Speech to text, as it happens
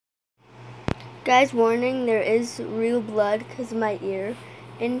Guys, warning, there is real blood because of my ear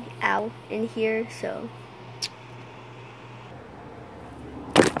and ow in here, so.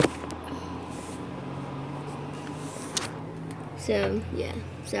 So, yeah,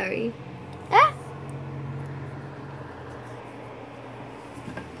 sorry. Ah!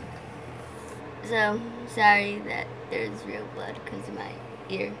 So, sorry that there's real blood because of my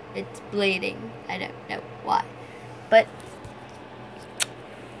ear. It's bleeding. I don't know why. But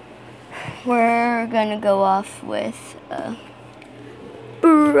we're gonna go off with a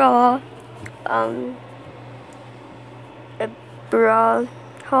bra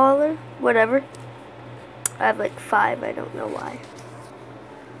hauler, whatever. I have like 5, I don't know why.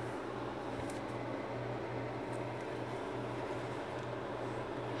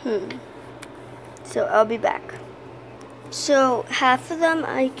 So I'll be back. So half of them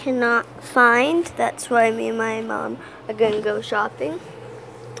I cannot find. That's why me and my mom are gonna go shopping.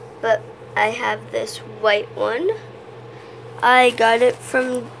 But I have this white one. I got it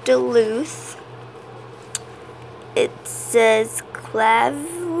from Duluth. It says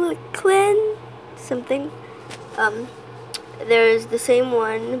Claviclin something. There's the same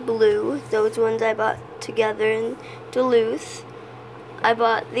one, blue. Those ones I bought together in Duluth. I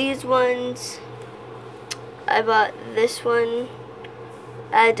bought these ones. I bought this one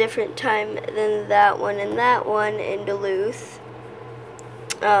at a different time than that one and that one in Duluth.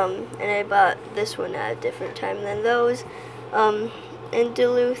 And I bought this one at a different time than those in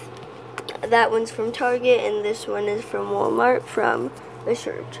Duluth. That one's from Target and this one is from Walmart from the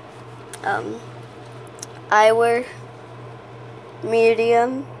church. I wear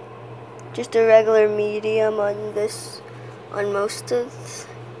medium, just a regular medium on most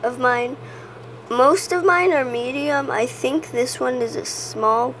of mine. Most of mine are medium. I think this one is a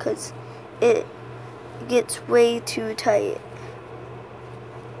small because it gets way too tight.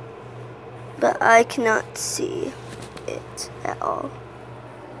 But I cannot see it at all.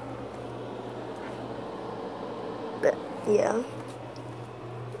 But yeah.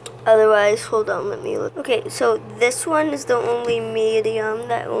 Otherwise, hold on, let me look. Okay, so this one is the only medium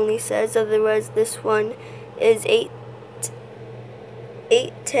that only says, otherwise this one is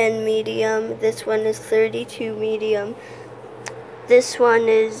 810 medium. This one is 32 medium. This one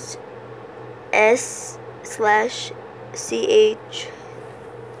is S/CH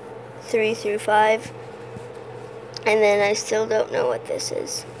 3 through 5. And then I still don't know what this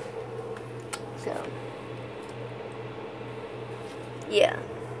is. So, yeah.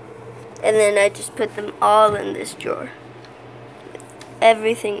 And then I just put them all in this drawer.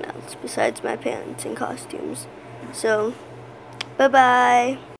 Everything else besides my pants and costumes. So, bye-bye.